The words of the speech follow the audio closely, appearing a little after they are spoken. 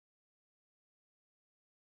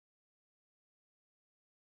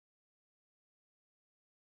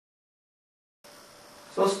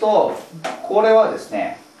そうするとこれはです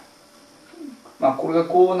ね、これが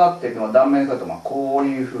こうなっていくのは断面図だとこう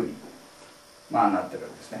いうふうになってるわ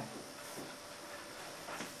けですね。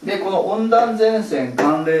でこの温暖前線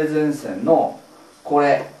寒冷前線のこ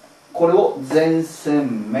れを前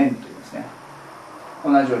線面といいますね。同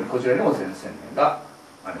じようにこちらにも前線面が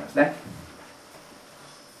ありますね。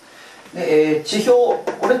で、地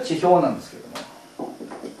表、これ地表なんですけれども、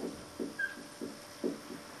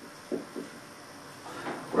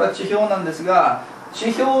これは地表なんですが、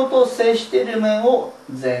地表と接している面を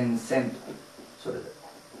前線と、それ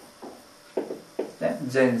で、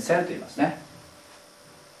前線と言いますね。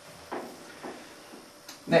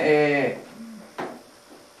で、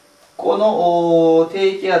この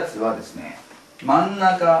低気圧はですね、真ん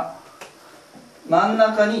中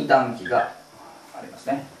に暖気があります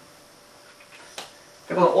ね。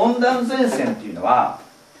でこの温暖前線というのは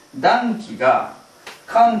暖気が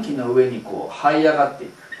寒気の上に這い上がってい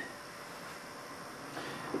く、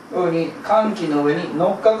こういうふうに寒気の上に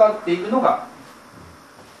乗っかかっていくのが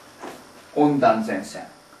温暖前線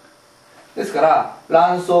ですから、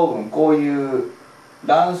乱層雲、こういう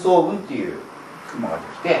乱層雲っていう雲がで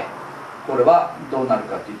きて、これはどうなる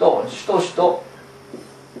かというと、しとしと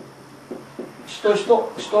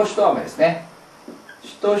雨ですね。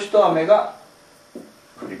しとしと雨が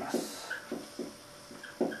降ります。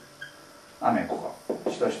雨、こ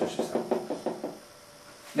こしとしとした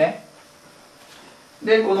ね。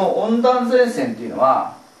でこの温暖前線というの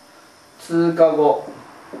は通過後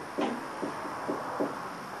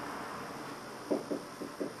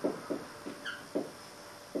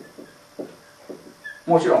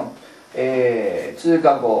もちろん、通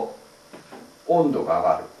過後温度が上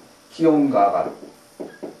がる、気温が上がる、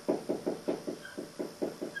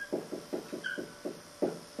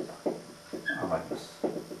上がります。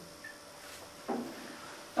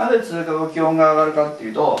なぜ通過後気温が上がるかってい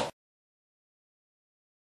うと、